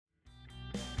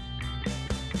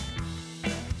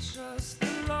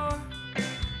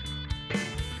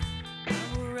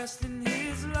rest in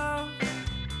his love.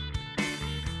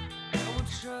 I will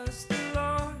trust the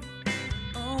Lord,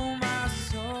 oh my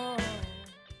soul.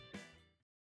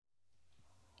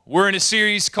 We're in a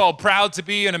series called Proud to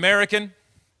Be an American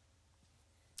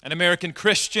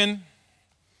Christian.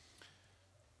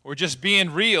 We're just being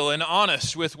real and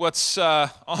honest with what's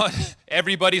on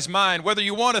everybody's mind, whether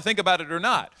you want to think about it or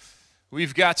not.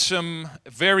 We've got some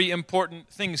very important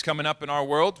things coming up in our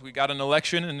world. We got an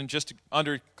election in just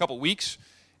under a couple weeks,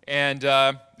 and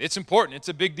it's important. It's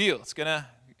a big deal. It's gonna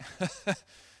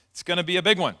be a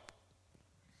big one.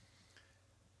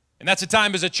 And that's a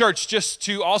time as a church just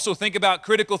to also think about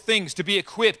critical things, to be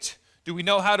equipped. Do we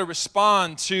know how to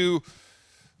respond to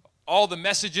all the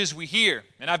messages we hear?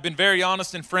 And I've been very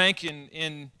honest and frank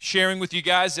in sharing with you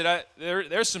guys that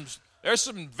there's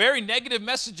some very negative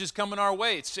messages coming our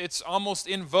way. It's almost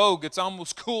in vogue. It's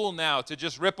almost cool now to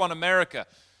just rip on America.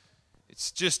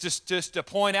 It's just to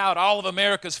point out all of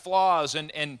America's flaws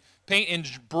and paint in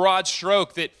broad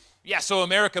stroke that, so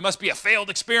America must be a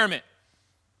failed experiment.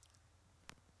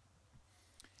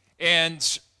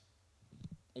 And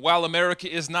while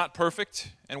America is not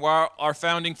perfect, and while our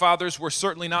founding fathers were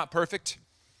certainly not perfect,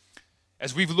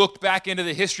 as we've looked back into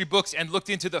the history books and looked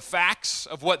into the facts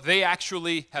of what they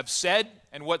actually have said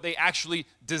and what they actually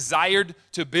desired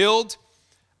to build,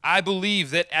 I believe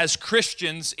that as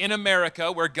Christians in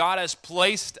America, where God has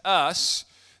placed us,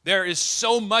 there is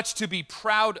so much to be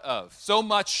proud of, so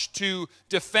much to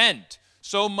defend,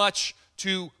 so much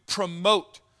to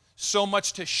promote, so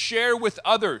much to share with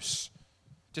others,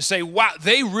 to say, wow,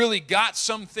 they really got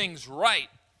some things right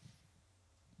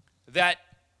that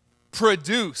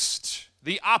produced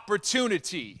the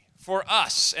opportunity for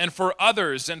us and for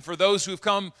others and for those who've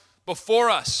come before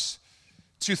us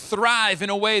to thrive in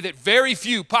a way that very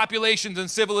few populations and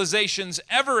civilizations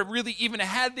ever really even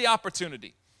had the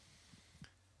opportunity.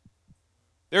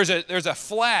 There's a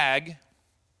flag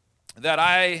that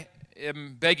I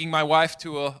am begging my wife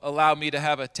to allow me to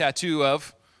have a tattoo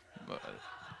of.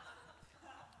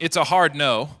 It's a hard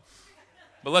no,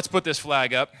 but let's put this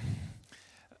flag up.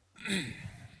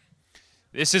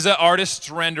 This is an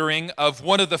artist's rendering of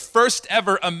one of the first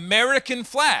ever American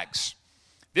flags.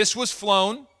 This was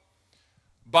flown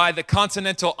by the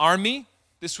Continental Army.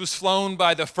 This was flown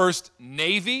by the First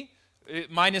Navy,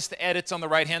 minus the edits on the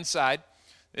right-hand side.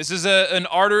 This is an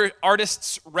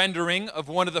artist's rendering of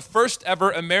one of the first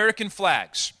ever American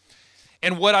flags.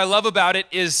 And what I love about it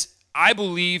is I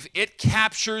believe it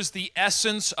captures the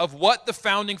essence of what the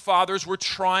founding fathers were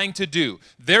trying to do.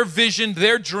 Their vision,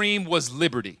 their dream was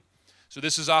liberty. So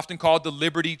this is often called the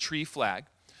Liberty Tree flag.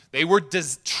 They were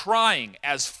trying,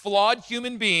 as flawed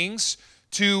human beings,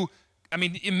 to,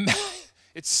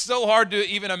 it's so hard to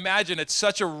even imagine. It's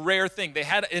such a rare thing. They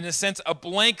had, in a sense, a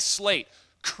blank slate.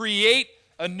 Create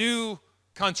a new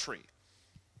country.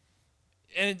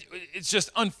 And it's just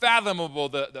unfathomable,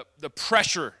 the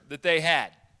pressure that they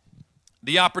had.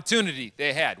 The opportunity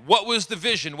they had. What was the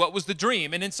vision? What was the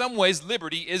dream? And in some ways,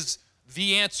 liberty is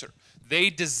the answer. They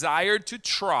desired to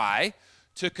try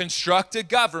to construct a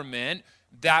government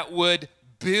that would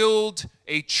build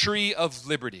a tree of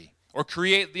liberty or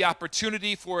create the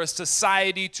opportunity for a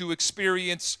society to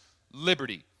experience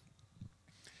liberty.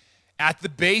 At the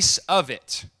base of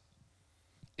it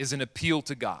is an appeal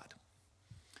to God.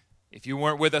 If you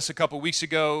weren't with us a couple weeks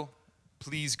ago,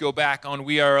 please go back on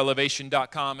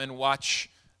weareelevation.com and watch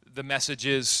the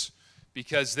messages,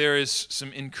 because there is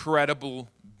some incredible,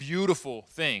 beautiful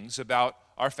things about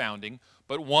our founding.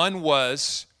 But one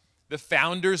was the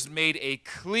founders made a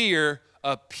clear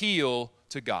appeal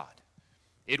to God.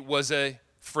 It was a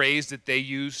phrase that they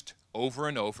used over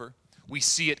and over. We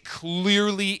see it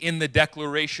clearly in the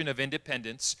Declaration of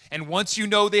Independence. And once you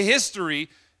know the history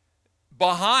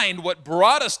behind what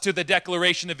brought us to the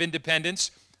Declaration of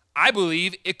Independence, I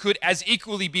believe it could as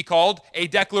equally be called a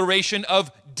declaration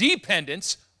of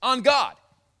dependence on God.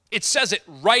 It says it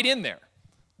right in there,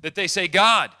 that they say,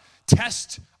 God,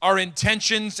 test our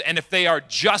intentions, and if they are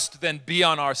just, then be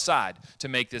on our side to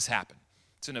make this happen.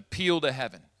 It's an appeal to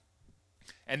heaven.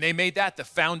 And they made that the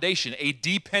foundation. A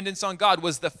dependence on God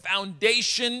was the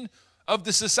foundation of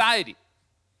the society.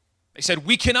 They said,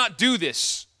 we cannot do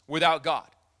this without God.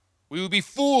 We would be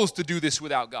fools to do this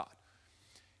without God.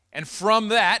 And from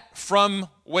that, from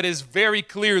what is very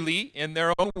clearly, in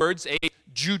their own words, a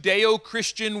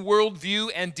Judeo-Christian worldview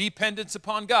and dependence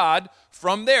upon God,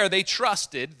 from there they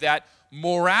trusted that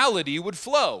morality would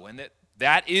flow, and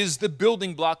that is the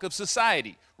building block of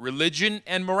society, religion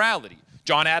and morality.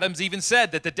 John Adams even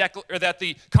said that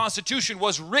the Constitution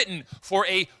was written for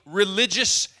a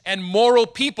religious and moral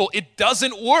people. It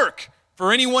doesn't work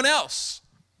for anyone else.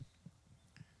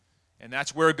 And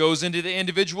that's where it goes into the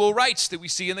individual rights that we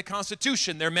see in the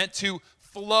Constitution. They're meant to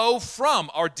flow from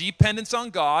our dependence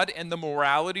on God and the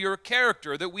morality or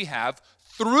character that we have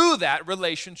through that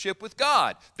relationship with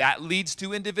God. That leads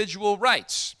to individual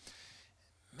rights.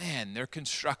 Man, they're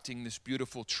constructing this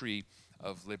beautiful tree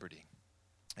of liberty.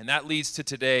 And that leads to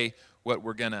today what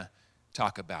we're going to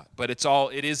talk about. But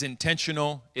it is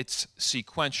intentional, it's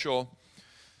sequential.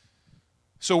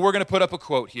 So we're going to put up a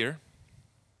quote here,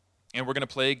 and we're going to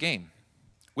play a game.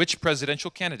 Which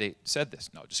presidential candidate said this?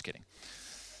 No, just kidding.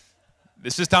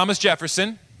 This is Thomas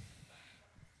Jefferson.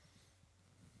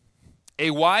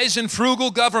 A wise and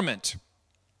frugal government,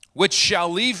 which shall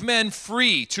leave men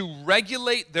free to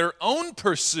regulate their own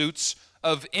pursuits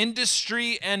of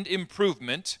industry and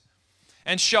improvement,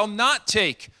 and shall not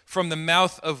take from the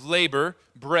mouth of labor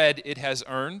bread it has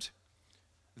earned.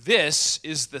 This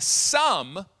is the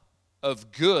sum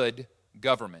of good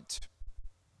government.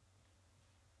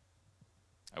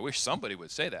 I wish somebody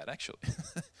would say that, actually.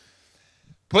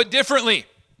 Put differently,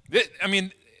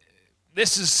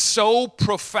 this is so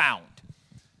profound.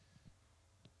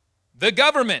 The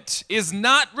government is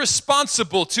not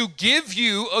responsible to give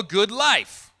you a good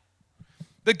life.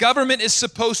 The government is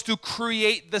supposed to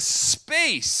create the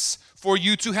space for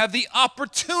you to have the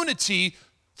opportunity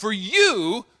for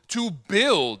you to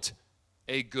build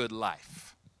a good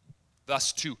life,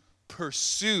 thus to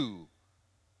pursue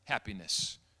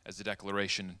happiness, as the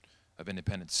Declaration of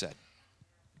Independence said.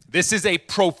 This is a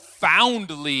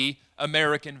profoundly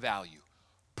American value,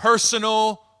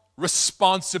 personal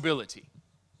responsibility.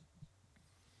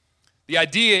 The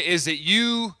idea is that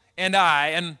you and I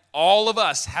and all of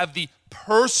us have the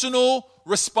personal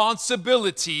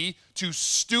responsibility to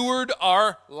steward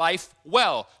our life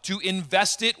well, to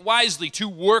invest it wisely, to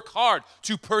work hard,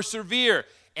 to persevere,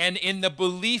 and in the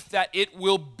belief that it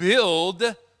will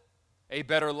build a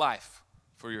better life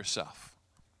for yourself.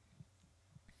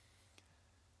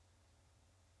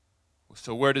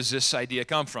 So where does this idea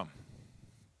come from?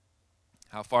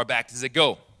 How far back does it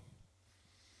go?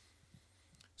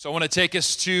 So I want to take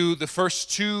us to the first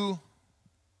two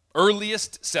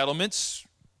earliest settlements,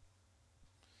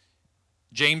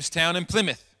 Jamestown and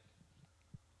Plymouth.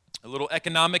 A little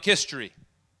economic history.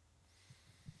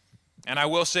 And I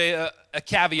will say a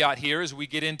caveat here as we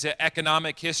get into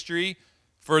economic history.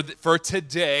 For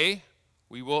today,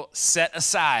 we will set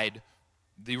aside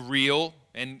the real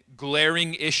and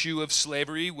glaring issue of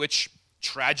slavery, which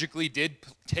tragically did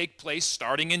take place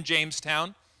starting in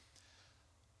Jamestown.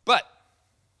 But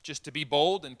just to be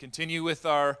bold and continue with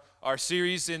our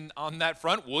series on that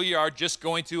front, we are just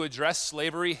going to address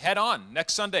slavery head on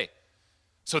next Sunday.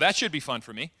 So that should be fun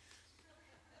for me.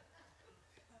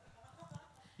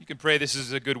 You can pray this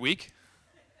is a good week.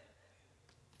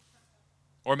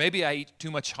 Or maybe I eat too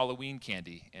much Halloween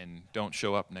candy and don't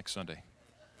show up next Sunday.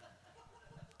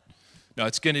 No,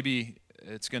 it's going to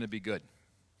be good.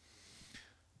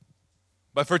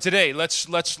 But for today,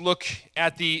 let's look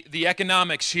at the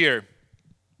economics here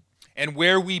and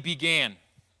where we began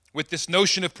with this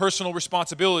notion of personal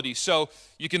responsibility. So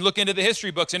you can look into the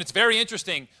history books, and it's very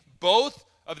interesting. Both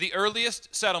of the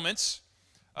earliest settlements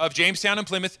of Jamestown and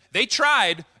Plymouth, they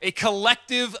tried a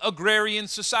collective agrarian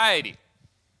society,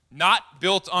 not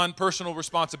built on personal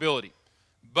responsibility,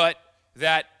 but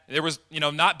that there was,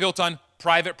 not built on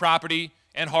private property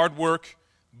and hard work,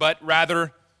 but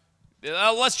rather,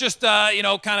 let's just, kind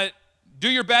of do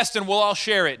your best and we'll all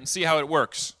share it and see how it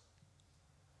works.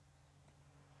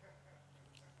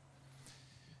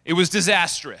 It was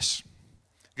disastrous.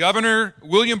 Governor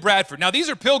William Bradford. Now, these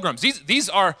are pilgrims. These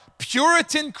are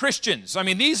Puritan Christians.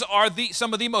 These are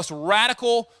some of the most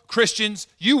radical Christians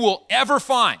you will ever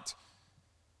find.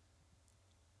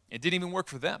 It didn't even work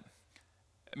for them.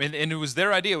 And it was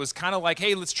their idea. It was kind of like,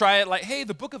 hey, let's try it. Like, hey,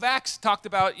 the book of Acts talked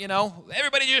about,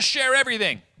 everybody just share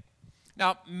everything.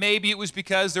 Now, maybe it was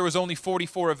because there was only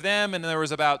 44 of them and there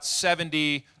was about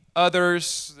 70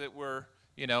 others that were,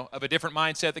 of a different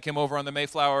mindset that came over on the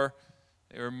Mayflower.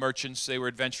 They were merchants, they were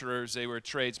adventurers, they were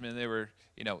tradesmen, they were,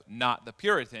 not the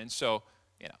Puritans. So,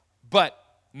 but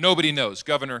nobody knows.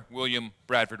 Governor William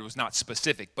Bradford was not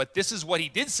specific. But this is what he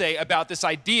did say about this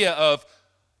idea of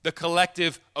the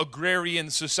collective agrarian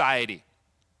society.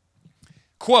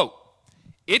 Quote,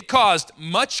 it caused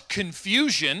much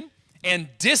confusion and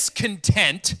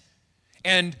discontent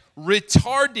and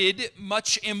retarded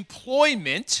much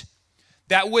employment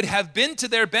that would have been to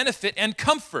their benefit and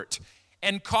comfort,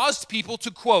 and caused people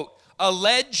to, quote,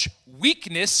 allege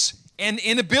weakness and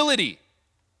inability.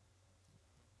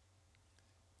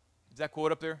 Is that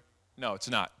quote up there? No, it's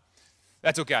not.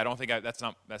 That's okay. I don't think that's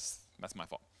my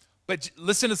fault. But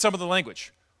listen to some of the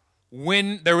language.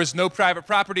 When there was no private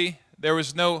property, There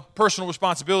was no personal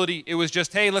responsibility. It was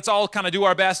just, hey, let's all kind of do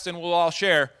our best and we'll all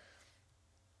share.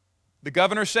 The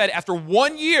governor said after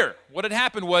 1 year, what had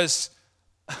happened was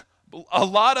a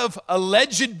lot of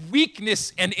alleged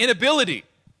weakness and inability.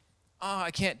 Oh,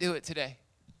 I can't do it today.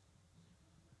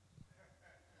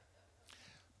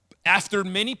 After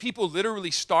many people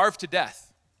literally starved to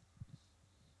death,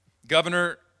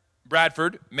 Governor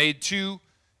Bradford made two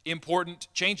important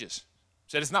changes.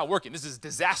 Said it's not working. This is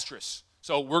disastrous.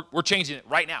 So we're changing it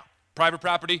right now. Private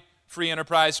property, free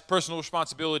enterprise, personal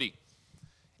responsibility.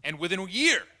 And within a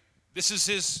year, this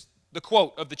is the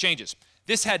quote of the changes.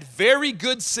 This had very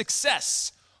good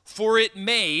success, for it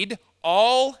made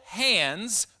all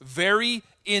hands very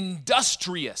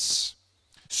industrious,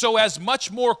 so as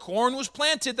much more corn was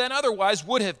planted than otherwise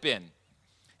would have been,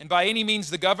 and by any means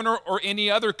the governor or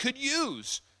any other could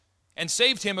use, and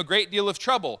saved him a great deal of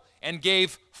trouble, and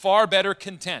gave far better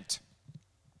content.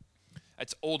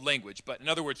 That's old language, but in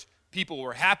other words, people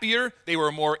were happier, they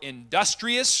were more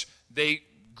industrious, they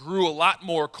grew a lot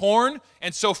more corn,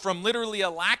 and so from literally a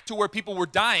lack to where people were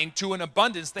dying to an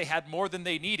abundance, they had more than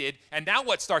they needed. And now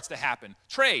what starts to happen?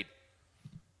 Trade.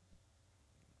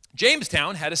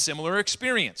 Jamestown had a similar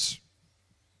experience.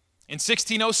 In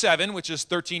 1607, which is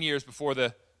 13 years before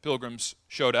the Pilgrims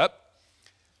showed up,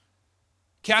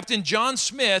 Captain John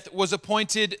Smith was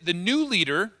appointed the new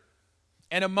leader,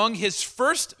 and among his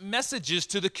first messages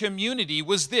to the community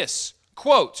was this,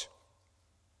 quote,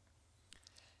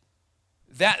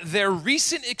 that their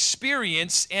recent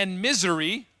experience and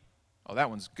misery, oh, that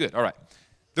one's good, all right.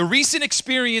 The recent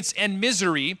experience and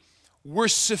misery were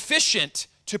sufficient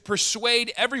to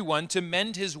persuade everyone to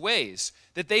mend his ways,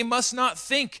 that they must not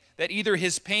think that either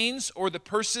his pains or the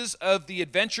purses of the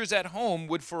adventures at home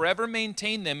would forever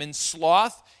maintain them in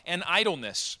sloth and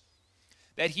idleness,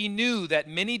 that he knew that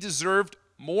many deserved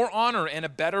more honor and a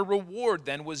better reward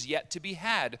than was yet to be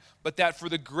had, but that for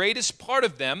the greatest part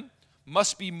of them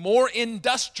must be more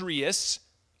industrious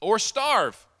or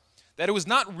starve, that it was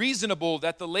not reasonable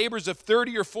that the labors of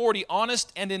 30 or 40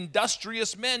 honest and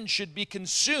industrious men should be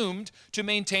consumed to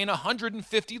maintain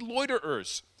 150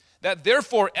 loiterers, that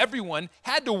therefore everyone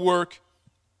had to work,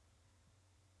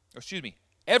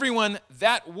 everyone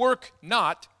that work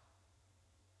not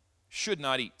should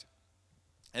not eat.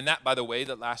 And that, by the way,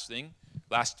 the last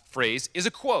phrase, is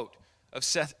a quote of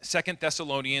 2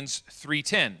 Thessalonians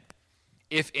 3:10.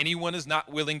 If anyone is not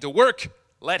willing to work,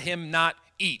 let him not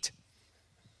eat.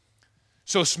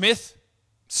 So Smith,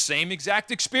 same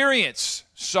exact experience,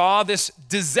 saw this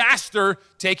disaster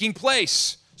taking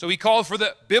place. So he called for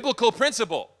the biblical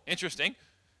principle. Interesting.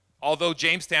 Although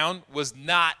Jamestown was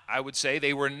not, I would say,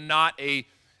 they were not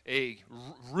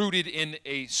rooted in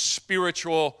a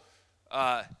spiritual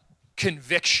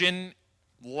conviction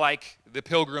like the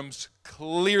Pilgrims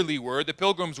clearly were. The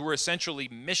Pilgrims were essentially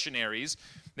missionaries.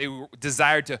 They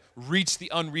desired to reach the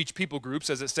unreached people groups,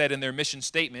 as it said in their mission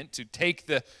statement, to take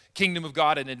the kingdom of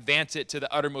God and advance it to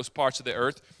the uttermost parts of the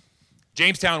earth.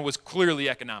 Jamestown was clearly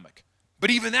economic.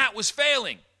 But even that was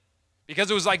failing,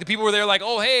 because it was like the people were there like,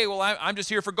 oh, hey, well, I'm just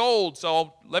here for gold,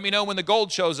 so let me know when the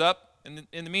gold shows up. And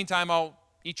in the meantime, I'll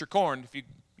eat your corn if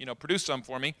you produce some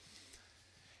for me.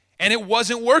 And it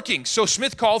wasn't working. So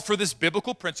Smith called for this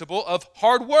biblical principle of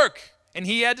hard work. And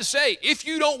he had to say, if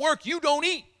you don't work, you don't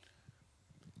eat.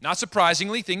 Not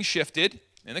surprisingly, things shifted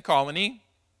in the colony.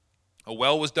 A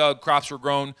well was dug, crops were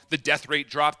grown, the death rate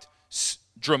dropped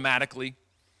dramatically.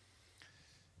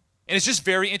 And it's just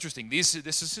very interesting. This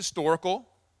is historical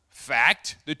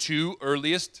fact. The two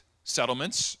earliest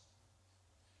settlements,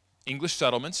 English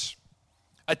settlements,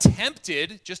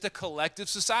 attempted just a collective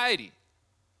society.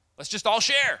 Let's just all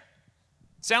share.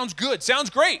 Sounds good, sounds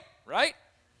great, right?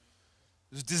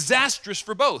 It was disastrous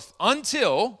for both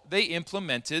until they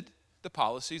implemented the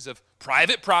policies of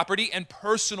private property and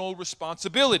personal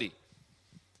responsibility.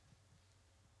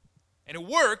 And it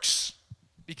works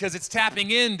because it's tapping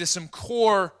into some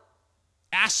core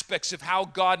aspects of how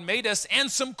God made us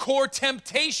and some core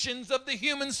temptations of the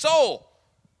human soul.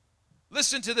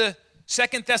 Listen to the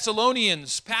 2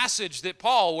 Thessalonians passage that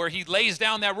Paul, where he lays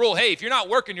down that rule. Hey, if you're not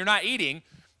working, you're not eating.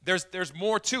 There's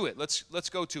more to it. Let's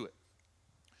go to it.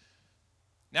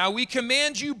 Now we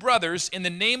command you, brothers, in the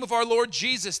name of our Lord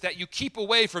Jesus, that you keep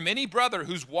away from any brother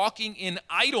who's walking in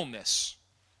idleness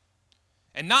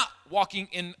and not walking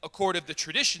in accord of the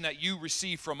tradition that you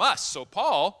receive from us. So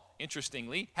Paul,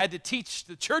 interestingly, had to teach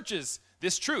the churches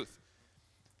this truth.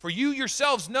 For you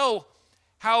yourselves know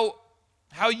how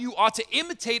you ought to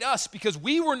imitate us, because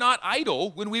we were not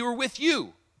idle when we were with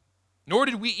you, nor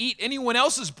did we eat anyone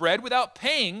else's bread without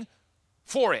paying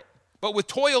for it. But with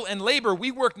toil and labor we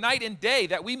work night and day,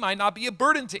 that we might not be a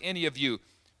burden to any of you.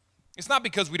 It's not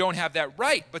because we don't have that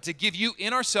right, but to give you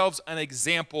in ourselves an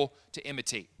example to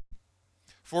imitate.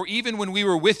 For even when we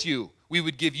were with you, we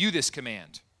would give you this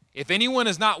command. If anyone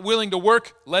is not willing to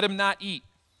work, let him not eat.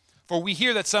 For we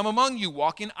hear that some among you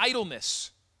walk in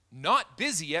idleness, not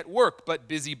busy at work, but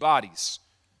busy bodies.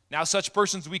 Now such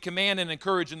persons we command and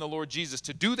encourage in the Lord Jesus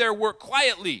to do their work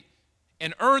quietly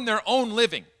and earn their own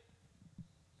living.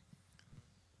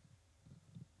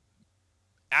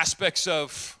 Aspects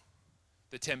of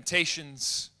the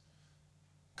temptations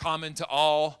common to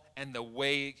all and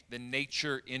the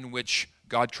nature in which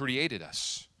God created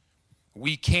us.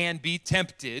 We can be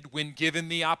tempted when given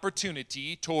the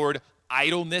opportunity toward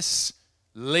idleness,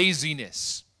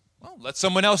 laziness. Well, let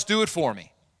someone else do it for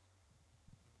me.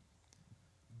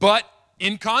 But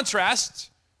in contrast,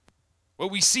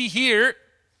 what we see here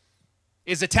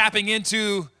is a tapping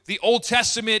into the Old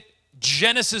Testament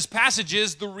Genesis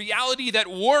passages, the reality that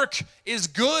work is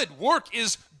good. Work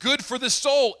is good for the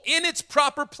soul in its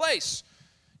proper place.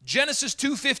 Genesis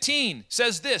 2:15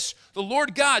 says this, the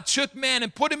Lord God took man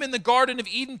and put him in the Garden of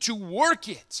Eden to work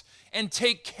it and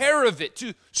take care of it,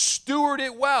 to steward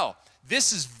it well.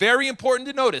 This is very important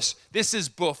to notice. This is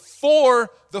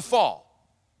before the fall,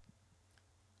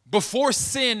 before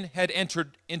sin had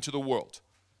entered into the world.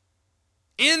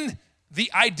 In the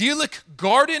idyllic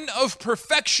garden of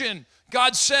perfection,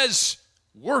 God says,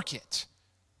 work it.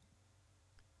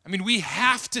 I mean, we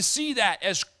have to see that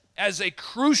as a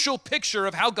crucial picture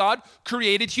of how God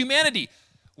created humanity.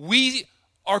 We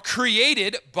are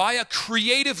created by a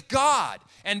creative God,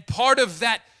 and part of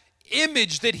that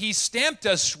image that he stamped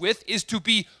us with is to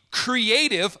be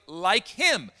creative like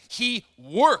him. He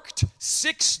worked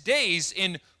 6 days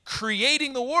in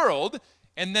creating the world,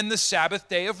 and then the Sabbath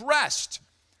day of rest.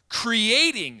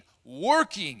 Creating,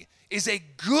 working is a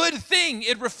good thing.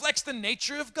 It reflects the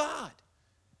nature of God.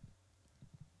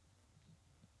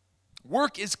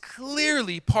 Work is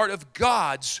clearly part of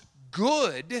God's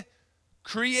good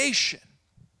creation.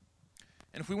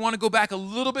 And if we want to go back a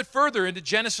little bit further into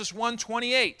Genesis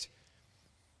 1:28,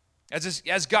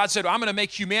 as God said, I'm going to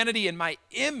make humanity in my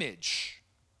image,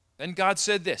 then God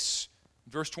said this,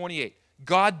 verse 28,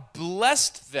 God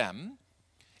blessed them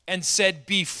and said,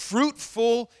 be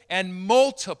fruitful and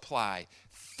multiply,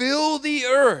 fill the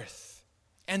earth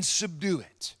and subdue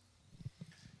it.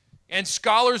 And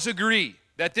scholars agree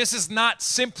that this is not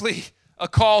simply a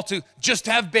call to just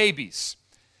have babies.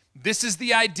 This is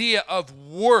the idea of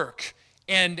work,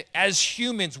 and as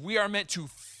humans, we are meant to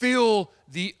fill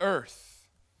the earth.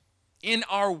 In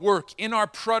our work, in our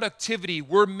productivity,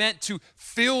 we're meant to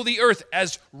fill the earth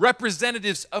as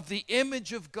representatives of the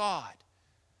image of God.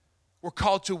 We're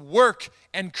called to work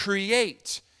and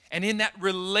create. And in that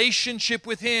relationship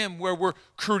with him, where we're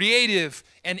creative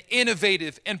and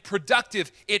innovative and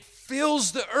productive, it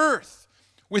fills the earth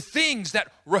with things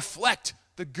that reflect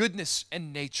the goodness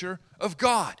and nature of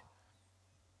God.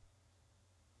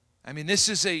 I mean, this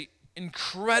is an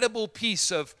incredible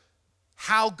piece of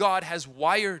how God has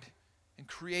wired and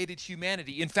created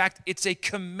humanity. In fact, it's a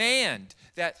command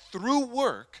that through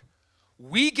work,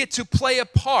 we get to play a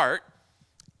part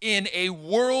in a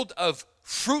world of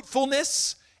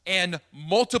fruitfulness and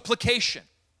multiplication.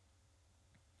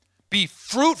 Be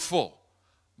fruitful,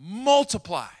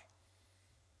 multiply.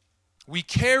 We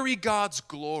carry God's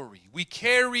glory. We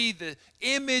carry the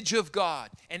image of God.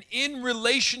 And in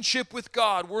relationship with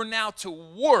God, we're now to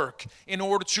work in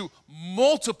order to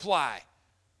multiply,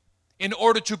 in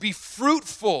order to be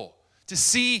fruitful, to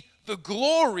see the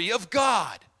glory of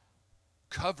God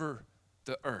cover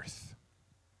the earth.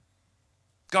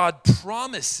 God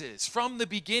promises from the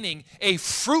beginning a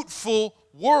fruitful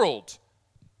world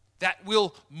that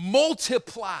will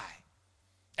multiply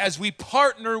as we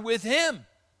partner with him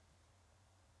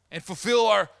and fulfill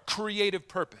our creative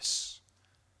purpose.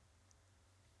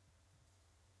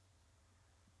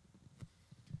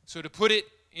 So to put it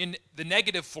in the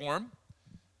negative form,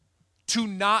 to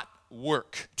not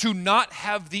work, to not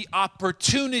have the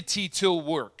opportunity to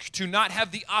work, to not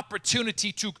have the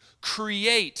opportunity to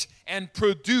create and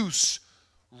produce,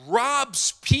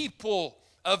 robs people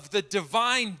of the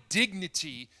divine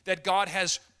dignity that God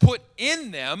has put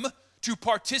in them to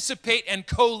participate and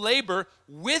co-labor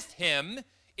with him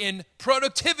in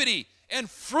productivity and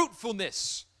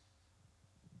fruitfulness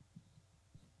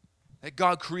that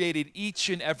God created each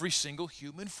and every single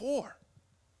human for.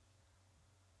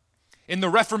 In the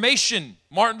Reformation,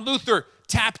 Martin Luther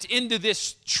tapped into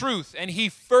this truth, and he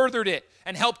furthered it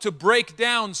and helped to break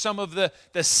down some of the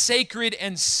sacred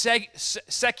and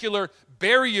secular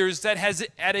barriers that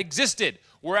had existed,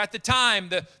 where at the time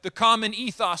the common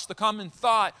ethos, the common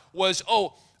thought was,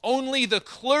 only the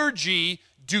clergy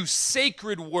do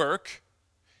sacred work,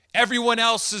 everyone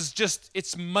else is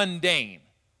it's mundane.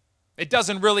 It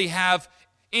doesn't really have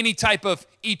any type of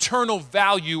eternal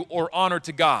value or honor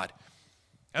to God.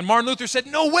 And Martin Luther said,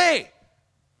 no way.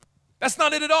 That's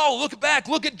not it at all. Look back.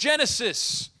 Look at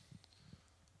Genesis.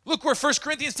 Look where 1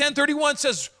 Corinthians 10:31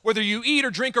 says, whether you eat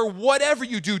or drink or whatever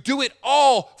you do it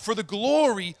all for the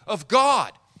glory of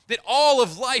God. That all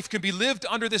of life can be lived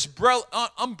under this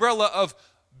umbrella of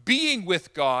being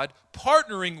with God,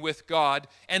 partnering with God,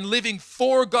 and living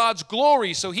for God's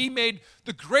glory. So he made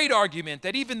the great argument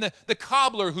that even the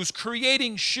cobbler who's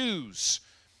creating shoes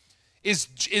is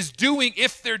doing,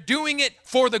 if they're doing it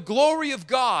for the glory of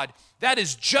God, that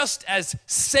is just as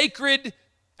sacred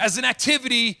as an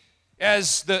activity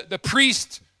as the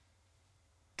priest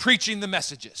preaching the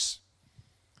messages.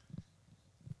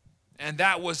 And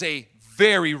that was a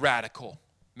very radical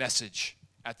message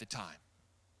at the time.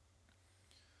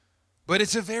 But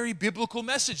it's a very biblical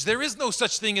message. There is no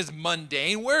such thing as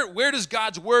mundane. Where does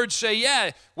God's word say,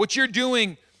 yeah, what you're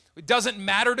doing, it doesn't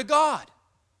matter to God?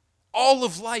 All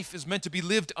of life is meant to be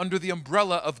lived under the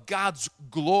umbrella of God's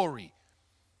glory.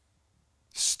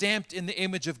 Stamped in the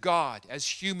image of God.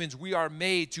 As humans, we are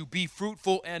made to be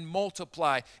fruitful and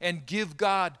multiply and give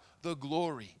God the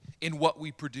glory in what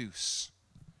we produce.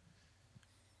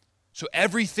 So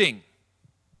everything,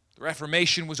 the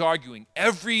Reformation was arguing,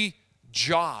 every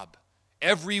job,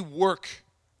 every work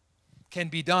can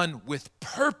be done with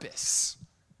purpose.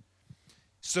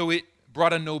 So it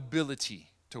brought a nobility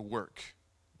to work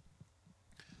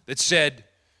that said,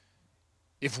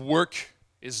 if work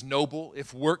is noble,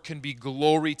 if work can be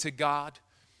glory to God,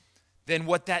 then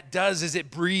what that does is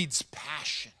it breeds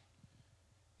passion.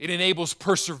 It enables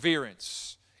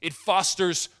perseverance. It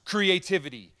fosters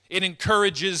creativity. It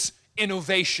encourages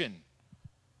innovation.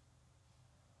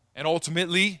 And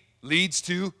ultimately leads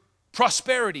to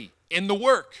prosperity in the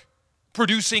work,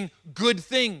 producing good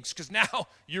things, because now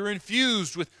you're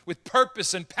infused with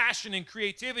purpose and passion and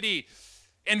creativity,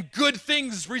 and good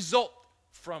things result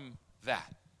from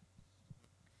that.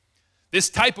 This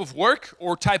type of work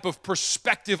or type of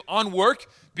perspective on work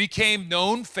became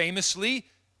known famously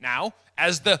now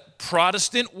as the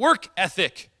Protestant work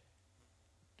ethic,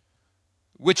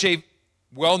 which a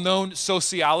well-known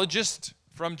sociologist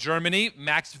from Germany,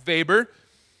 Max Weber,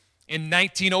 in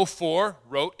 1904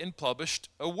 wrote and published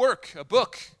a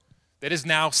book that is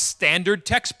now standard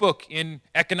textbook in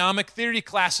economic theory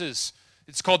classes.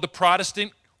 It's called The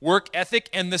Protestant Work Ethic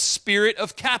and the Spirit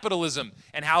of Capitalism,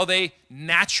 and how they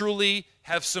naturally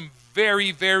have some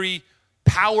very, very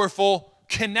powerful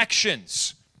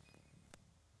connections.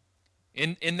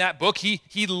 In that book,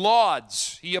 he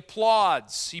lauds, he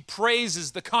applauds, he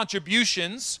praises the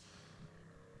contributions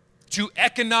to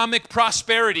economic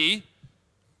prosperity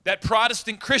that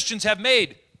Protestant Christians have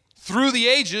made through the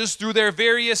ages, through their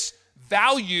various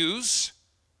values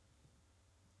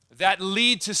that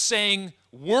lead to saying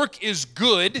work is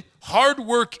good, hard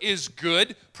work is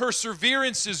good,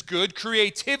 perseverance is good,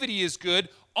 creativity is good,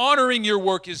 honoring your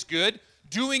work is good,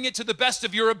 doing it to the best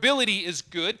of your ability is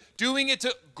good, doing it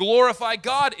to glorify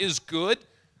God is good.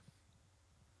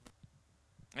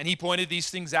 And he pointed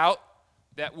these things out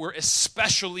that were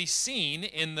especially seen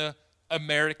in the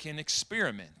American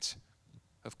experiment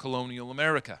of colonial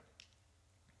America.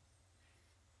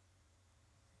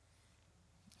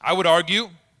 I would argue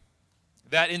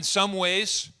that in some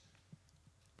ways,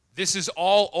 this is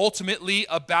all ultimately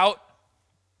about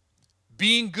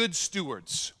being good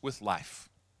stewards with life.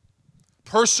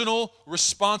 Personal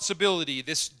responsibility,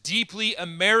 this deeply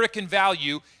American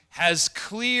value, has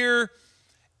clear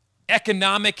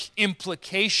economic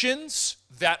implications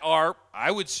that are,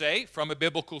 I would say, from a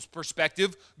biblical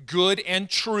perspective, good and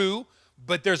true,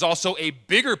 but there's also a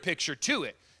bigger picture to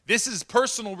it. This is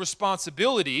personal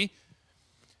responsibility.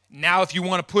 Now, if you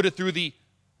want to put it through the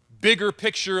bigger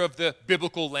picture of the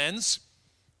biblical lens,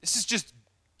 this is just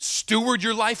steward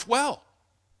your life well.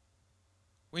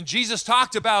 When Jesus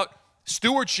talked about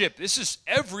stewardship, this is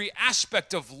every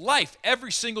aspect of life,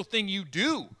 every single thing you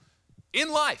do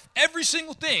in life, every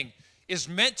single thing is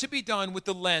meant to be done with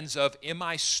the lens of, am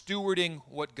I stewarding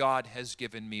what God has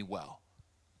given me well?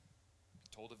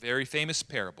 He told a very famous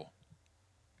parable.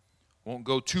 Won't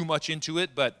go too much into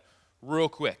it, but real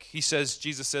quick. Jesus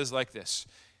says like this: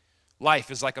 life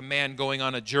is like a man going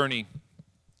on a journey,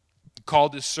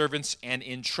 called his servants and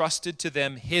entrusted to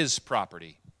them his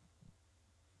property.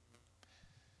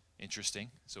 Interesting.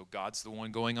 So God's the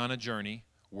one going on a journey.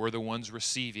 We're the ones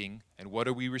receiving. And what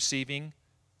are we receiving?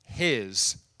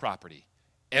 His property.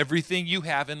 Everything you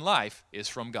have in life is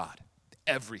from God.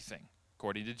 Everything,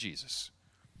 according to Jesus.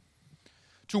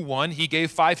 To one he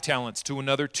gave 5 talents, to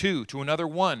another 2, to another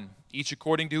 1, each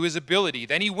according to his ability.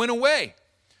 Then he went away.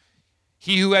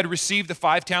 He who had received the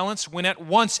 5 talents went at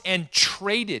once and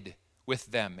traded with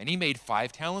them, and he made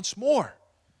 5 talents more.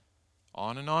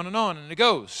 On and on and on, and it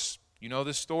goes. You know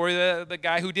the story, the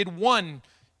guy who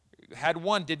had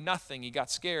one, did nothing. He got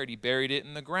scared. He buried it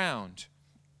in the ground.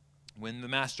 When the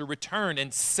master returned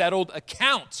and settled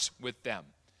accounts with them.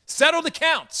 Settled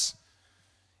accounts.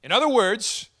 In other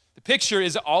words, the picture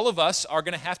is all of us are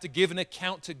going to have to give an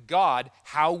account to God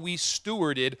how we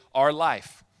stewarded our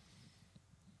life.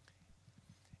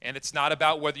 And it's not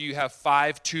about whether you have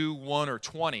 5, 2, 1, or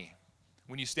 20.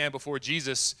 When you stand before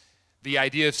Jesus, the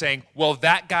idea of saying, well,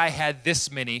 that guy had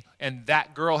this many and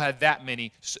that girl had that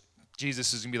many, so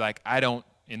Jesus is going to be like, I don't,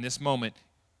 in this moment,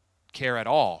 care at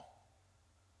all.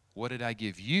 What did I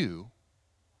give you,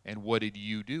 and what did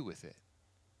you do with it?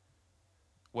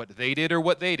 What they did or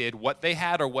what they did, what they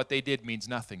had or what they did means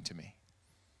nothing to me.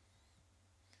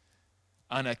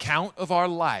 An account of our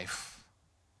life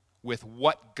with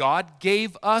what God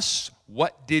gave us,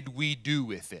 what did we do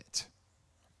with it?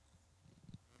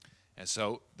 And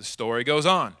so the story goes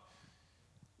on.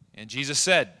 And Jesus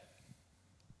said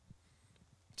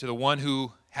to the one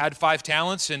who had 5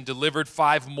 talents and delivered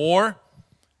 5 more,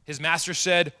 his master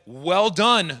said, well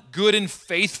done, good and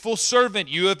faithful servant.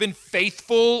 You have been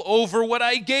faithful over what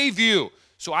I gave you,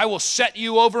 so I will set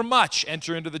you over much.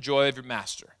 Enter into the joy of your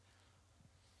master.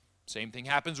 Same thing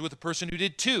happens with the person who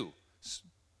did 2.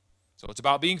 So it's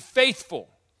about being faithful,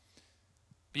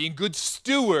 being good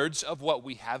stewards of what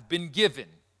we have been given.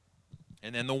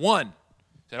 And then the one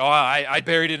said, oh, I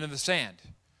buried it in the sand.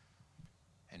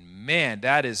 And man,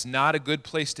 that is not a good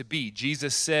place to be.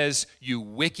 Jesus says, you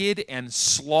wicked and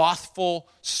slothful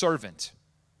servant.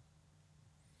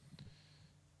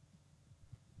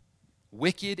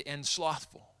 Wicked and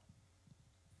slothful.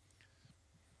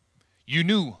 You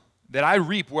knew that I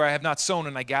reap where I have not sown,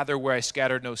 and I gather where I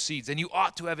scattered no seeds. And you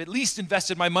ought to have at least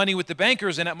invested my money with the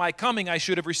bankers, and at my coming I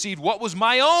should have received what was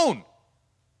my own.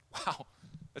 Wow,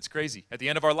 that's crazy. At the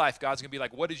end of our life, God's going to be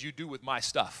like, what did you do with my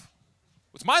stuff?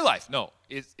 It's my life. No,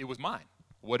 it was mine.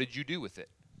 What did you do with it?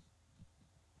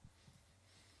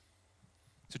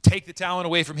 So take the talent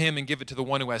away from him and give it to the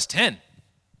one who has 10.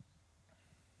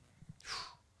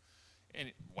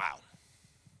 And wow.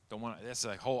 That's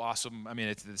a whole awesome,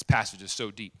 this passage is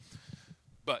so deep.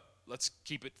 But let's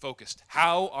keep it focused.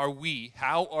 How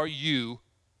are you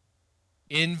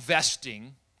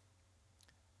investing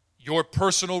your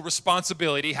personal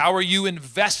responsibility? How are you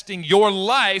investing your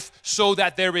life so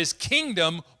that there is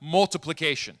kingdom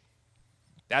multiplication?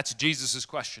 That's Jesus'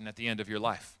 question at the end of your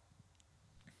life.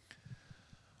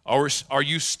 Are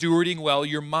you stewarding well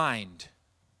your mind?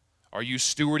 Are you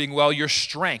stewarding well your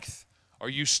strength? Are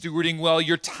you stewarding well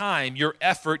your time, your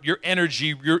effort, your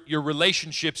energy, your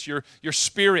relationships, your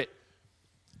spirit?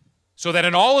 So that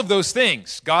in all of those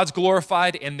things, God's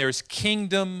glorified and there's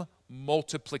kingdom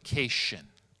multiplication.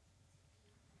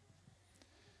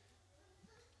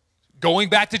 Going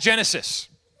back to Genesis,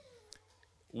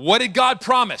 what did God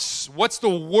promise? What's the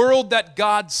world that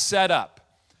God set up?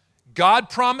 God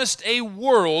promised a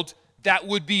world that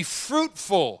would be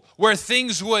fruitful, where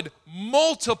things would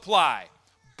multiply.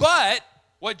 But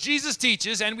what Jesus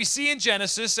teaches, and we see in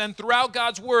Genesis and throughout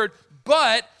God's word,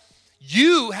 but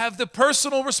you have the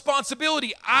personal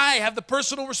responsibility, I have the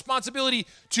personal responsibility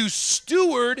to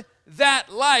steward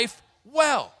that life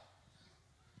well,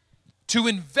 to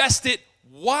invest it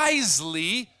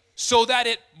wisely so that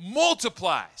it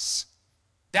multiplies.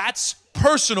 That's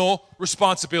personal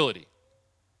responsibility.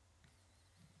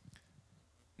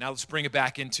 Now let's bring it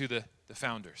back into the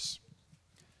founders.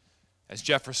 As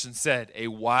Jefferson said, a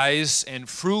wise and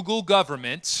frugal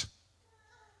government,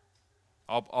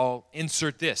 I'll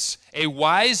insert this, a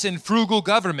wise and frugal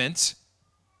government,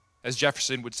 as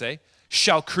Jefferson would say,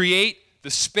 shall create the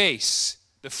space,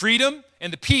 the freedom,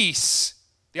 and the peace,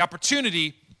 the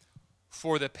opportunity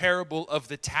for the parable of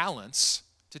the talents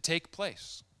to take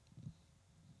place.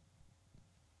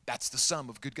 That's the sum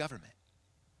of good government.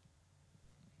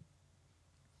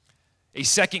 A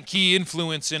second key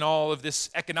influence in all of this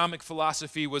economic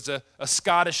philosophy was a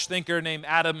Scottish thinker named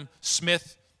Adam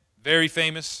Smith, very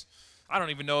famous. I don't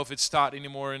even know if it's taught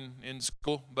anymore in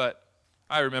school, but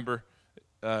I remember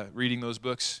reading those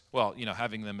books. Well,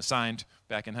 having them assigned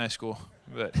back in high school,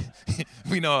 but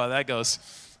we know how that goes.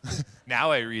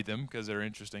 Now I read them because they're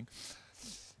interesting.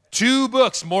 2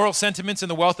 books, Moral Sentiments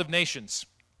and The Wealth of Nations.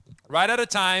 Right at a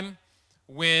time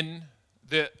when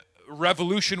the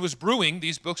revolution was brewing,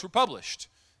 these books were published.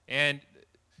 And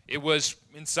it was,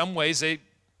 in some ways, a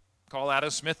call Adam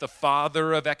Smith the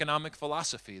father of economic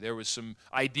philosophy. There was some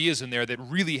ideas in there that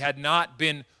really had not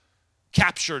been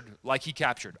captured like he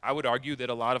captured. I would argue that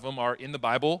a lot of them are in the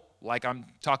Bible, like I'm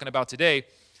talking about today,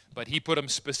 but he put them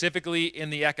specifically in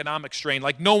the economic strain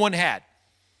like no one had.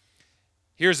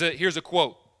 Here's a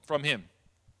quote from him.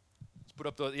 Let's put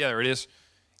up there it is.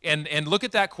 And look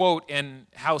at that quote and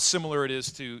how similar it is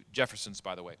to Jefferson's,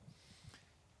 by the way.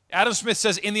 Adam Smith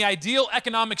says, in the ideal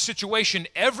economic situation,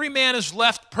 every man is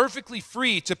left perfectly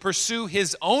free to pursue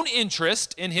his own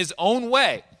interest in his own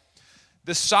way.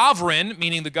 The sovereign,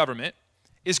 meaning the government,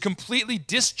 is completely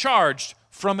discharged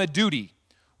from a duty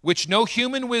which no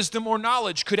human wisdom or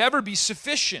knowledge could ever be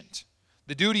sufficient,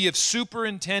 the duty of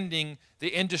superintending the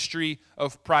industry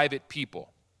of private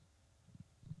people.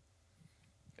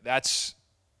 That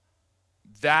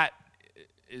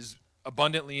is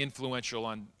abundantly influential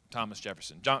on Thomas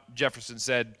Jefferson. Jefferson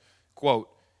said, quote,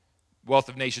 Wealth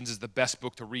of Nations is the best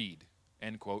book to read,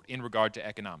 end quote, in regard to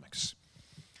economics.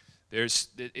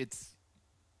 It's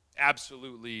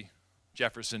absolutely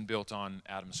Jefferson built on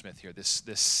Adam Smith here.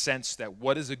 This sense that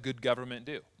what does a good government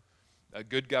do? A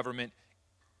good government,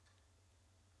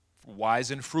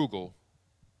 wise and frugal,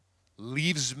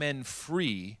 leaves men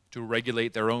free to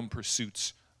regulate their own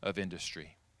pursuits of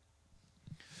industry.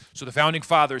 So the founding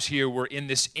fathers here were in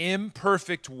this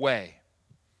imperfect way,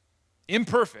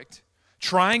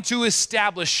 trying to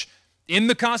establish in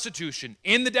the Constitution,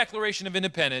 in the Declaration of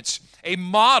Independence, a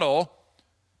model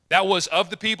that was of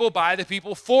the people, by the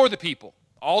people, for the people,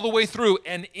 all the way through.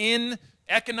 And in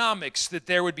economics, that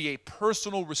there would be a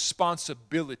personal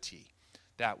responsibility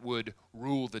that would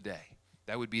rule the day.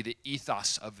 That would be the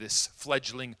ethos of this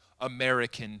fledgling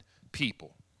American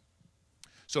people.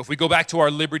 So if we go back to our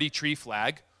Liberty Tree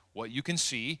flag, what you can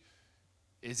see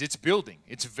is it's building.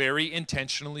 It's very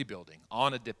intentionally building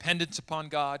on a dependence upon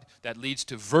God that leads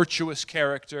to virtuous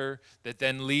character, that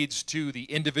then leads to the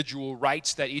individual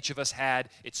rights that each of us had.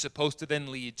 It's supposed to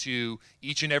then lead to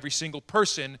each and every single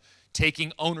person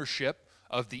taking ownership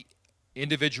of the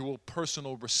individual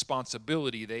personal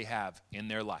responsibility they have in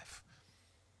their life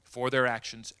for their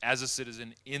actions as a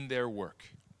citizen in their work.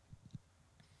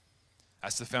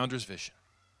 That's the founder's vision.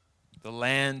 The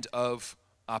land of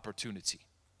opportunity.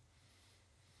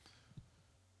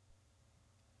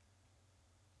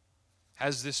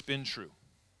 Has this been true?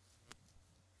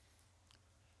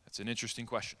 That's an interesting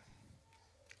question.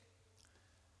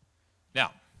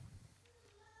 Now,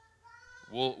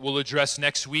 we'll address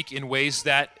next week in ways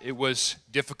that it was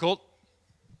difficult.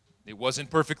 It wasn't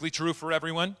perfectly true for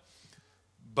everyone.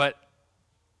 But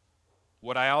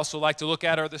what I also like to look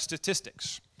at are the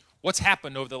statistics. What's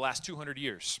happened over the last 200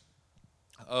 years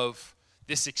of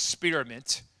this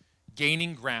experiment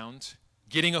gaining ground,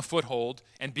 getting a foothold,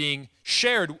 and being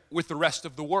shared with the rest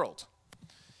of the world?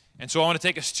 And so I want to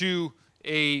take us to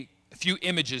a few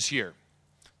images here.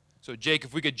 So Jake,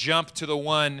 if we could jump to the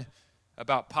one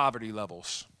about poverty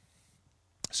levels.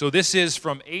 So this is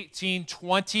from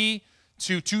 1820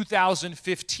 to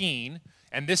 2015,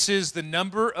 and this is the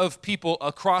number of people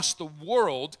across the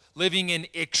world living in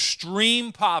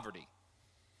extreme poverty.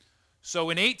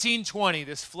 So in 1820,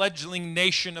 this fledgling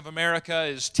nation of America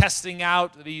is testing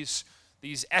out these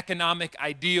economic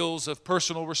ideals of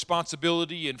personal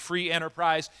responsibility and free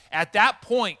enterprise. At that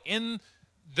point in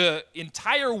the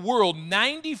entire world,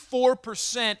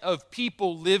 94% of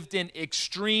people lived in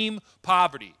extreme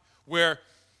poverty, where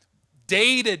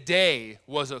day to day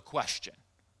was a question.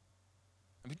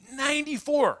 I mean,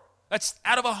 94. That's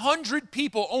out of 100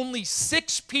 people, only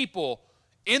 6 people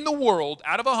in the world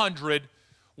out of 100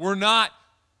 were not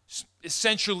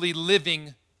essentially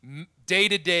living day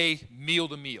to day, meal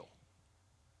to meal.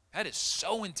 That is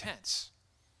so intense.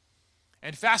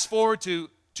 And fast forward to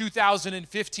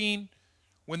 2015,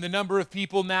 when the number of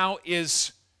people now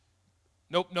is,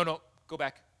 go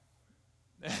back.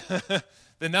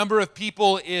 The number of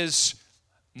people is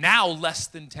now less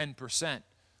than 10%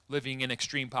 living in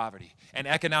extreme poverty. And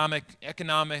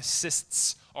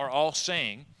economicists are all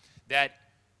saying that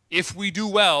if we do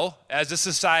well as a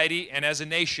society and as a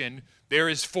nation, there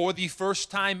is, for the first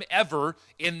time ever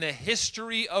in the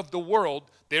history of the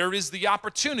world, there is the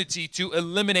opportunity to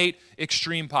eliminate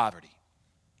extreme poverty.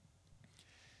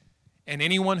 And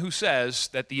anyone who says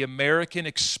that the American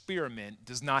experiment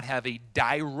does not have a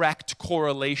direct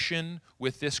correlation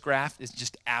with this graph is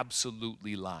just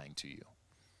absolutely lying to you.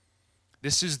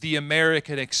 This is the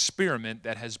American experiment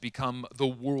that has become the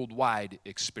worldwide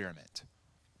experiment.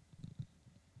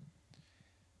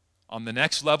 On the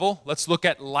next level, let's look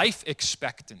at life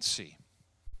expectancy.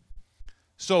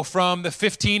 So from the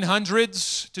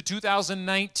 1500s to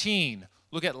 2019,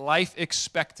 look at life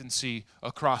expectancy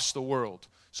across the world.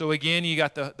 So again, you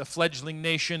got the fledgling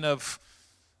nation of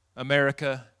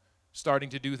America starting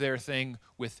to do their thing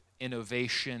with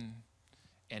innovation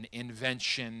and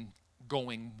invention,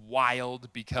 going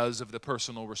wild because of the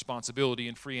personal responsibility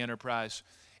and free enterprise.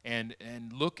 And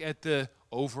look at the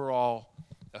overall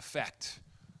effect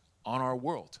on our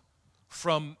world.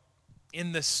 From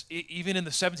even in the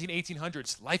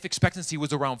 1800s, life expectancy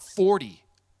was around 40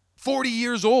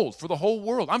 years old for the whole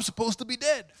world. I'm supposed to be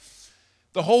dead.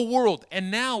 The whole world. And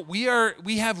now we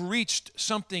have reached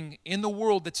something in the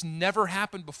world that's never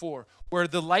happened before, where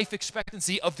the life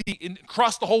expectancy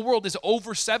across the whole world is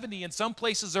over 70, and some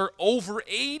places are over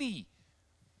 80.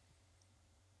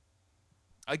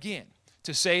 Again,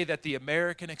 to say that the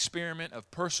American experiment of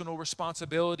personal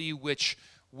responsibility, which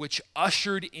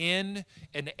ushered in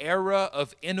an era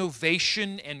of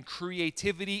innovation and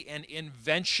creativity and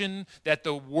invention that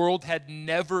the world had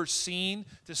never seen,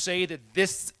 to say that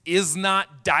this is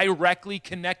not directly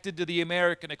connected to the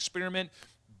American experiment,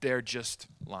 they're just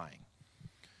lying.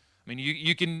 I mean,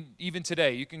 you can, even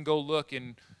today, you can go look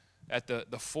at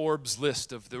the Forbes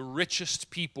list of the richest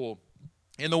people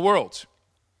in the world.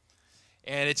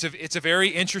 And it's a very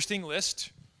interesting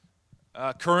list.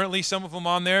 Currently, some of them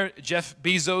on there: Jeff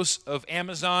Bezos of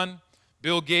Amazon,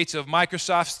 Bill Gates of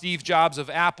Microsoft, Steve Jobs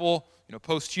of Apple,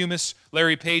 posthumous,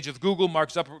 Larry Page of Google, Mark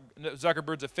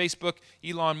Zuckerberg of Facebook,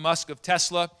 Elon Musk of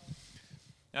Tesla.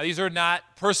 Now, these are not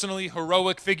personally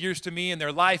heroic figures to me in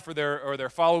their life or their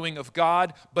following of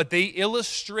God, but they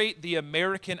illustrate the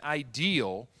American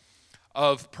ideal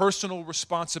of personal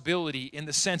responsibility in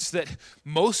the sense that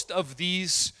most of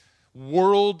these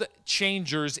world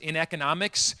changers in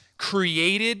economics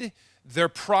created their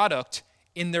product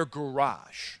in their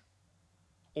garage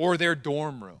or their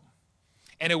dorm room.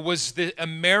 And it was the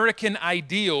American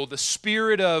ideal, the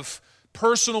spirit of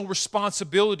personal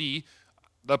responsibility,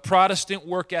 the Protestant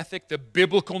work ethic, the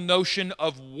biblical notion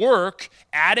of work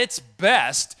at its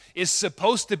best is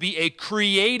supposed to be a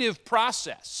creative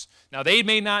process. Now, they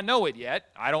may not know it yet.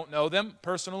 I don't know them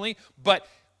personally, but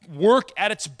work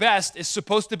at its best is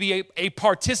supposed to be a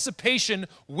participation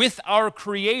with our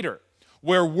Creator,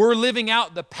 where we're living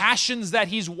out the passions that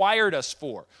He's wired us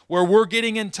for, where we're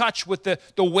getting in touch with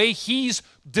the way He's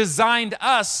designed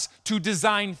us to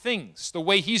design things, the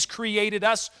way He's created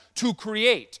us to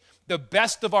create. The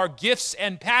best of our gifts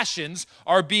and passions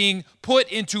are being put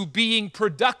into being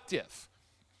productive.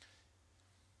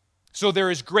 So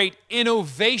there is great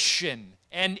innovation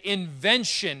and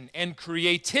invention and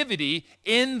creativity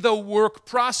in the work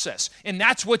process. And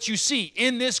that's what you see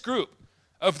in this group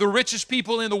of the richest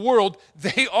people in the world.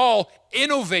 They all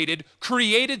innovated,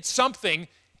 created something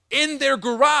in their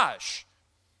garage.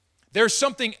 There's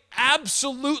something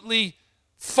absolutely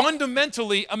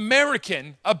fundamentally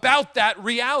American about that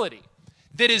reality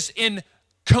that is in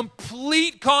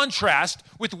complete contrast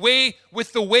with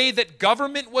the way that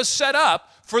government was set up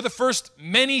for the first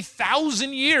many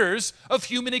thousand years of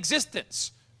human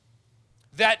existence.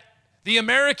 That the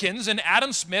Americans and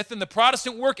Adam Smith and the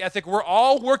Protestant work ethic were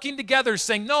all working together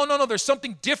saying, no, there's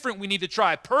something different we need to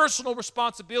try. Personal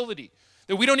responsibility.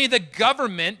 That we don't need the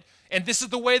government, and this is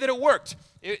the way that it worked.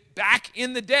 Back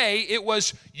in the day, it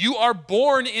was you are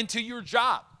born into your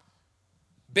job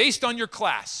based on your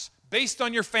class, based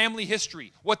on your family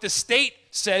history, what the state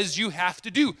says you have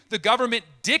to do. The government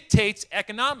dictates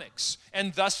economics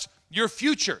and thus your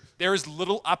future. There is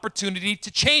little opportunity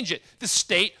to change it. The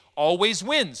state always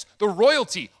wins. The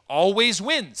royalty always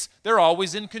wins. They're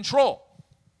always in control.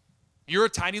 You're a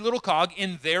tiny little cog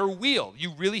in their wheel.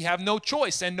 You really have no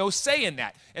choice and no say in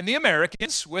that. And the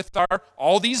Americans, with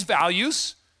all these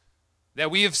values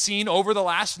that we have seen over the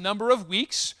last number of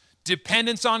weeks,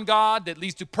 dependence on God that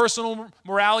leads to personal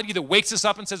morality that wakes us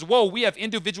up and says, whoa, we have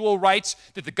individual rights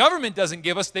that the government doesn't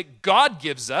give us, that God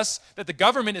gives us, that the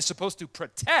government is supposed to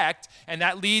protect, and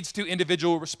that leads to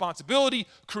individual responsibility,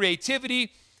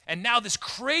 creativity, and now this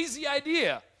crazy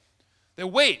idea that,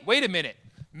 wait a minute,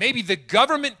 maybe the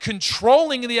government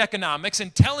controlling the economics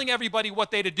and telling everybody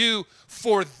what they to do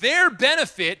for their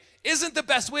benefit isn't the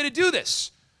best way to do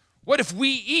this. What if we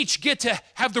each get to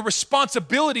have the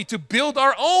responsibility to build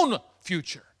our own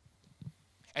future?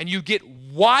 And you get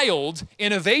wild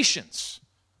innovations,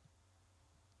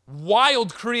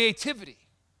 wild creativity,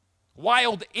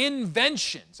 wild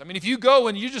inventions. I mean, if you go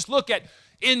and you just look at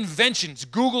inventions,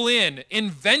 Google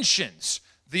inventions,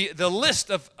 the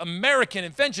list of American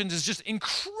inventions is just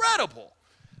incredible.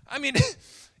 I mean,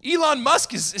 Elon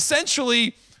Musk has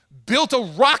essentially built a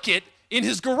rocket in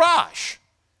his garage.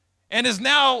 And is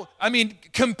now,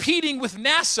 competing with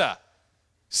NASA,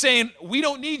 saying, we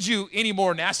don't need you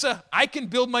anymore, NASA. I can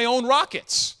build my own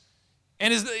rockets.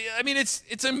 And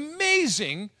it's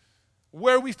amazing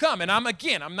where we've come. And I'm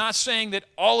not saying that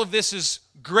all of this is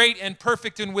great and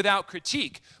perfect and without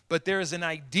critique, but there is an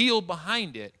ideal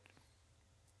behind it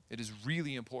that is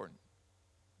really important.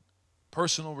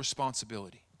 Personal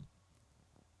responsibility.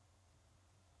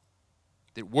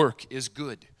 That work is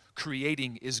good.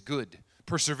 Creating is good.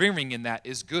 Persevering in that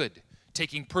is good.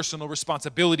 Taking personal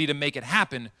responsibility to make it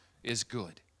happen is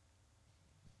good.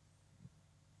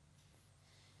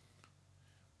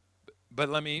 But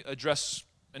let me address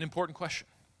an important question.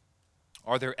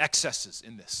 Are there excesses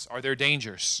in this? Are there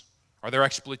dangers? Are there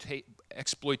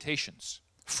exploitations?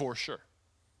 For sure.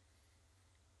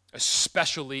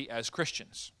 Especially as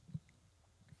Christians.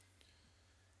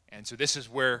 And so this is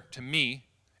where, to me,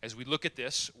 as we look at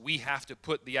this, we have to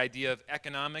put the idea of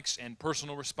economics and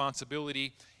personal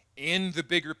responsibility in the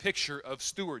bigger picture of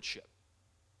stewardship.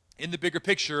 In the bigger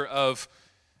picture of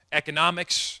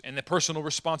economics and the personal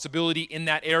responsibility in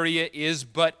that area is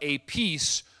but a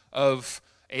piece of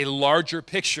a larger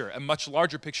picture, a much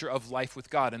larger picture of life with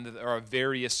God. And there are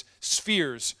various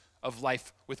spheres of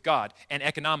life with God. And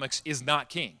economics is not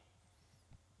king.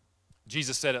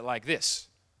 Jesus said it like this: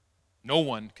 no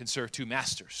one can serve two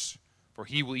masters, for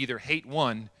he will either hate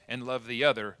one and love the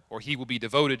other, or he will be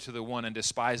devoted to the one and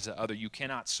despise the other. You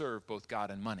cannot serve both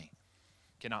God and money.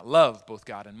 You cannot love both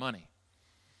God and money.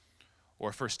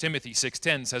 Or 1 Timothy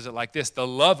 6:10 says it like this: the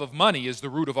love of money is the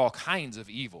root of all kinds of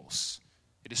evils.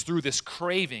 It is through this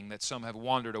craving that some have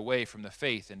wandered away from the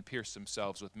faith and pierced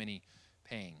themselves with many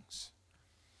pangs.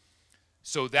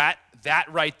 So that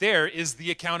right there is the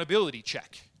accountability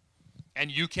check. And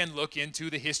you can look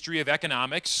into the history of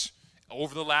economics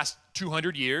over the last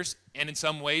 200 years, and in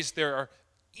some ways there are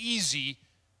easy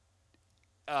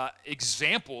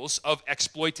examples of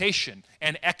exploitation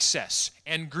and excess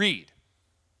and greed.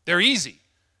 They're easy.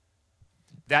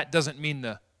 That doesn't mean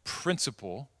the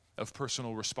principle of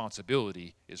personal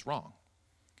responsibility is wrong.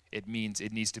 It means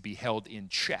it needs to be held in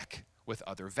check with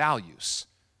other values.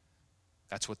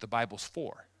 That's what the Bible's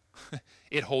for.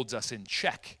 It holds us in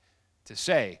check to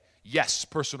say, yes,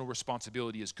 personal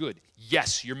responsibility is good.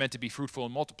 Yes, you're meant to be fruitful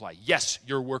and multiply. Yes,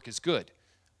 your work is good,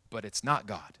 but it's not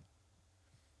God.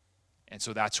 And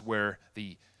so that's where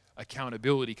the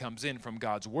accountability comes in from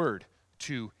God's word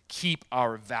to keep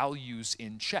our values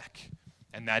in check.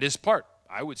 And that is part,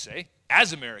 I would say,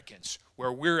 as Americans,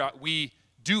 where we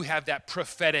do have that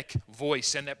prophetic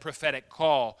voice and that prophetic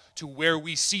call to where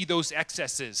we see those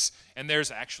excesses. And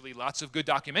there's actually lots of good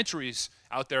documentaries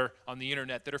out there on the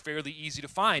internet that are fairly easy to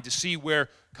find to see where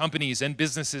companies and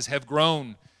businesses have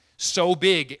grown so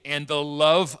big and the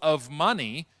love of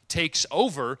money takes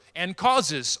over and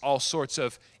causes all sorts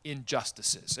of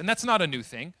injustices. And that's not a new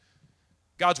thing.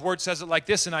 God's word says it like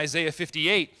this in Isaiah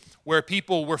 58, where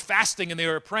people were fasting and they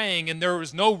were praying and there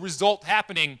was no result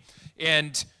happening,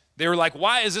 and they were like,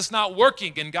 why is this not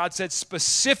working? And God said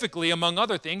specifically, among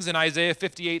other things, in Isaiah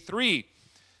 58:3,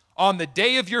 on the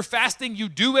day of your fasting, you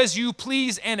do as you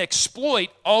please and exploit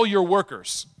all your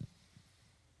workers.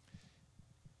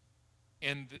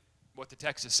 And what the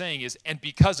text is saying is, and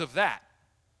because of that,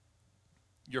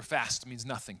 your fast means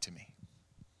nothing to me.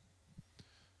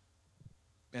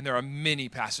 And there are many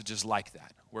passages like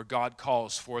that, where God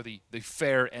calls for the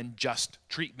fair and just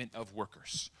treatment of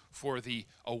workers, for the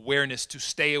awareness to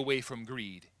stay away from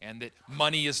greed, and that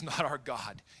money is not our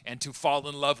God, and to fall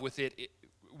in love with it, it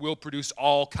will produce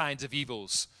all kinds of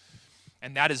evils.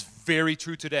 And that is very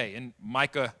true today. And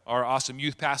Micah, our awesome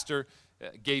youth pastor,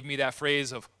 gave me that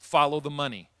phrase of follow the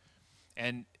money.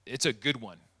 And it's a good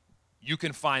one. You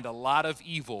can find a lot of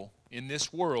evil in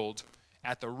this world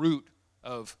at the root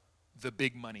of the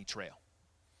big money trail.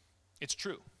 It's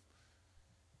true.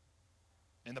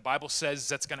 And the Bible says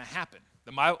that's going to happen.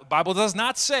 The Bible does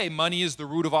not say money is the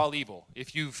root of all evil.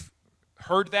 If you've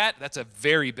heard that, that's a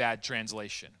very bad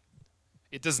translation.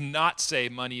 It does not say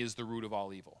money is the root of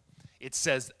all evil. It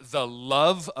says the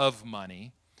love of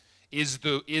money is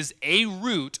a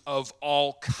root of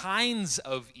all kinds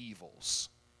of evils.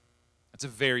 That's a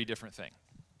very different thing.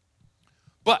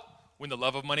 But when the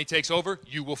love of money takes over,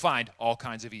 you will find all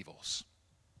kinds of evils.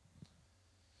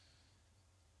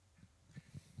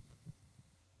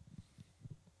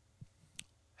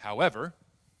 However,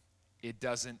 it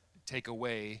doesn't take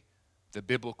away the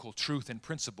biblical truth and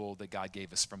principle that God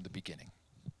gave us from the beginning.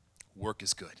 Work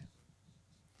is good.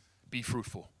 Be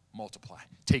fruitful, multiply,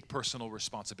 take personal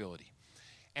responsibility.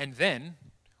 And then,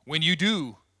 when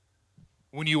you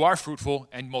are fruitful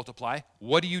and multiply,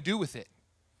 what do you do with it?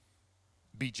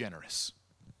 Be generous.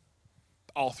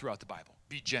 All throughout the Bible,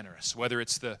 be generous. Whether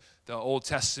it's the Old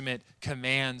Testament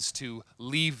commands to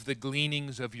leave the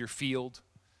gleanings of your field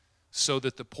so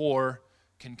that the poor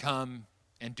can come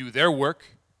and do their work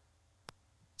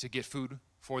to get food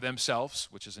for themselves,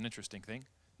 which is an interesting thing.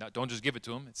 Now, don't just give it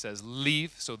to them. It says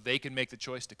leave so they can make the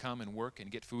choice to come and work and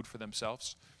get food for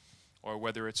themselves. Or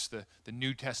whether it's the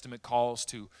New Testament calls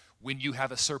to, when you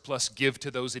have a surplus, give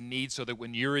to those in need, so that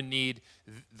when you're in need,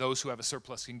 those who have a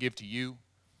surplus can give to you.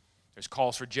 There's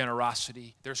calls for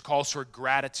generosity. There's calls for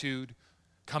gratitude,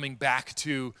 coming back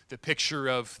to the picture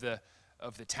of the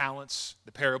talents,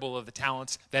 the parable of the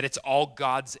talents, that it's all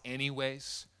God's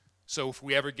anyways. So if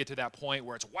we ever get to that point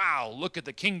where it's, wow, look at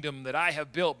the kingdom that I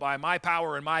have built by my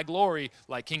power and my glory,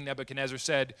 like King Nebuchadnezzar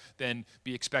said, then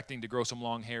be expecting to grow some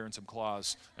long hair and some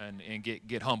claws and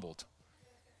get humbled.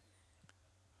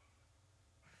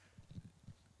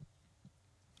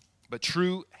 But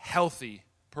true, healthy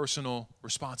personal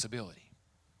responsibility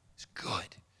is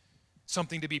good.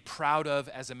 Something to be proud of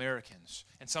as Americans,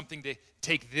 and something to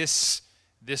take this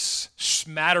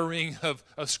smattering of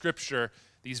Scripture,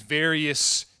 these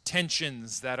various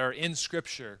tensions that are in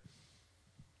Scripture,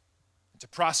 to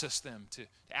process them, to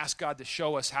ask God to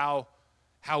show us how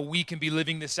we can be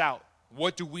living this out.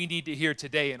 What do we need to hear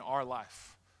today in our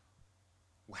life?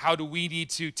 How do we need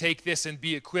to take this and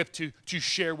be equipped to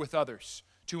share with others,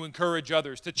 to encourage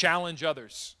others, to challenge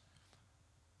others,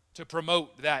 to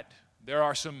promote that there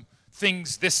are some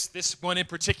things, this one in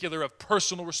particular of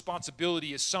personal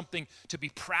responsibility is something to be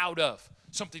proud of,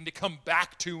 something to come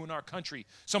back to in our country,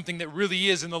 something that really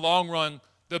is in the long run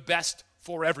the best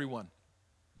for everyone.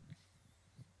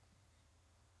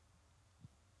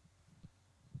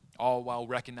 All while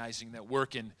recognizing that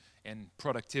work and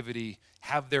productivity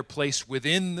have their place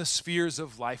within the spheres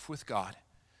of life with God.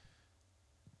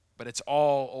 But it's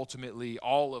all, ultimately,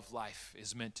 all of life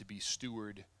is meant to be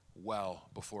stewarded well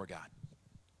before God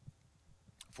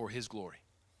for His glory.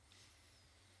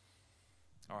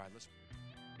 All right, let's.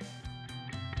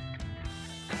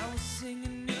 I will sing a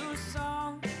new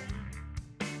song.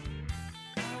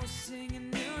 I will sing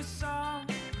a new song.